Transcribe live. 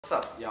What's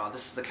up, y'all?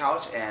 This is The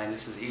Couch, and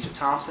this is Egypt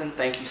Thompson.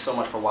 Thank you so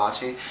much for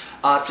watching.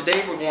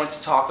 Today we're going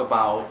to talk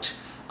about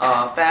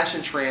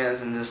fashion trends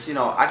and just,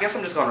 I guess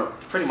I'm just going to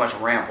pretty much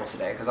ramble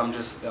today because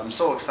I'm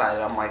so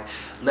excited. I'm like,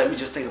 let me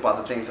just think about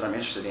the things that I'm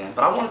interested in.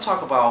 But I want to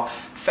talk about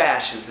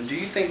fashions, and do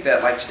you think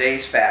that like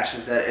today's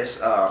fashions,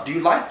 do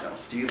you like them?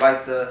 Do you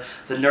like the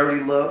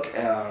nerdy look,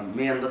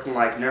 men looking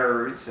like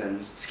nerds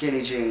and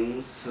skinny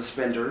jeans,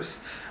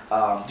 suspenders?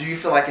 Do you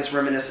feel like it's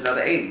reminiscent of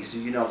the 80s? Do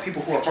you know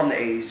people who are from the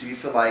 80s, do you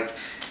feel like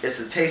it's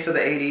a taste of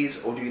the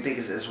 80s, or do you think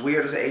it's as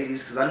weird as the 80s?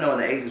 Because I know in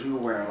the 80s we were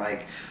wearing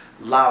like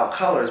loud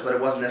colors, but it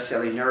wasn't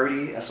necessarily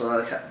nerdy, and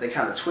so they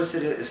kind of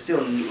twisted it. It's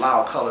still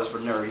loud colors,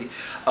 but nerdy.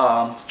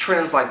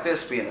 Trends like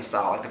this being in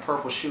style, like the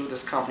purple shoe.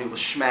 This company was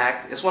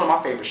Schmack. It's one of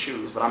my favorite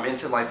shoes, but I'm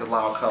into like the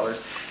loud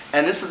colors.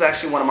 And this is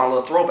actually one of my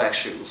little throwback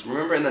shoes.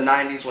 Remember in the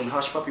 90s when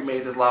Hush Puppy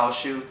made this loud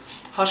shoe?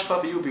 Hush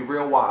Puppy, you would be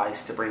real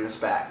wise to bring this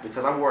back,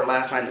 because I wore it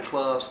last night in the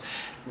clubs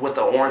with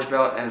the orange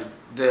belt, and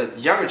the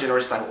younger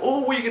generation is like,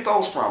 oh, where you get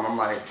those from? I'm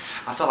like,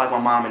 I felt like my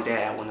mom and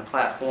dad when the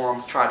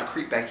platform tried to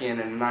creep back in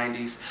the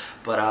 90s.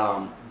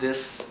 But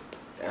this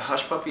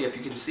Hush Puppy, if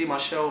you can see my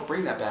show,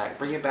 bring that back.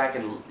 Bring it back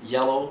in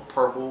yellow,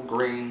 purple,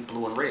 green,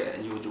 blue, and red,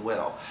 and you will do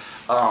well.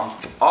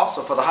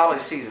 Also, for the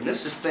holiday season,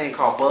 there's this thing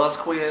called Buzz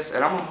Quiz,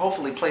 and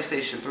hopefully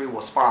PlayStation 3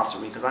 will sponsor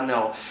me, because I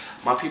know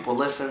my people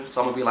listen, so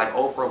I'm going to be like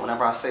Oprah.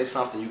 Whenever I say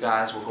something, you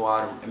guys will go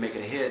out and make it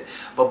a hit.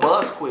 But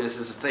Buzz Quiz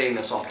is a thing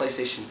that's on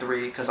PlayStation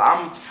 3, because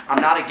I'm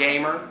not a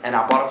gamer, and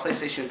I bought a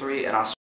PlayStation 3, and I